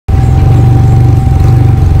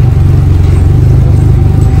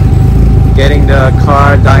getting the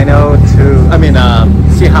car dyno to,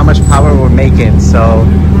 see how much power we're making. So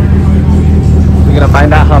we're gonna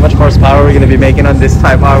find out how much horsepower we're gonna be making on this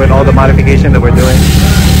Type R with all the modification that we're doing.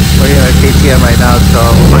 We're in a KTM right now, so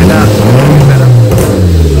we'll find out.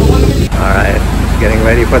 Alright, getting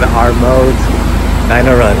ready for the R mode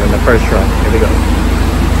dyno run in the first run. Here we go.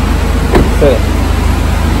 Sit it.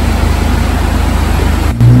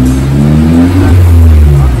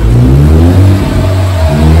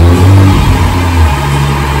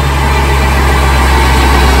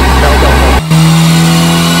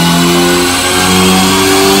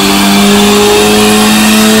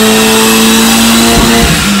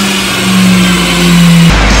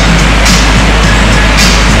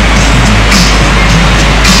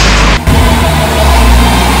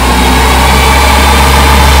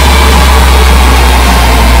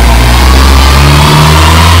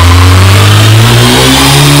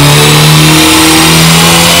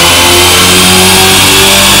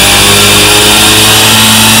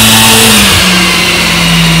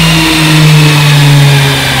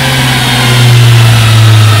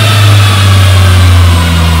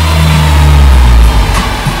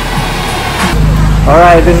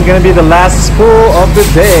 Alright, this is going to be the last spool of the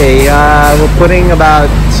day. We're putting about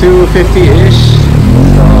 250-ish.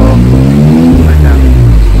 So, right now.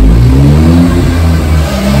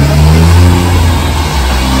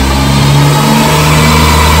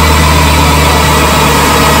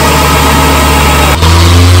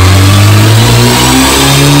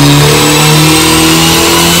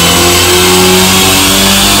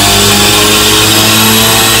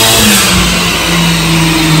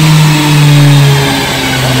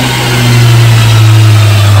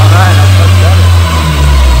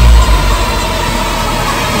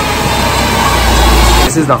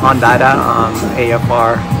 This is the Hondata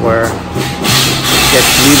AFR, where it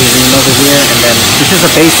gets really lean over here, and then this is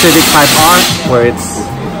a base Civic Type R, where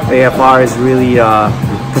the AFR is really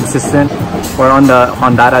consistent. Where on the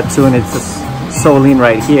Hondata tune, it's just so lean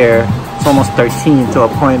right here. It's almost 13 to a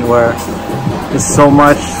point where there's so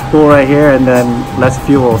much spool right here and then less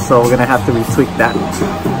fuel. So we're gonna have to retweak that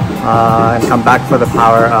and come back for the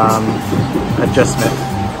power adjustment.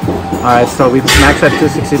 Alright, so we maxed at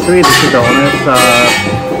 263. This is the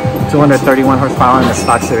owner's 231 horsepower in the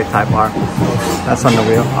stock Civic Type R. That's on the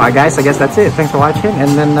wheel. Alright guys, I guess that's it. Thanks for watching,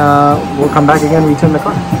 and then we'll come back again and retune the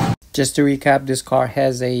car. Just to recap, this car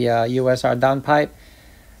has a USR downpipe,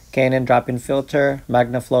 K&N drop-in filter,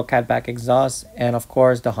 MagnaFlow catback exhaust, and of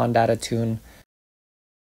course the Hondata tune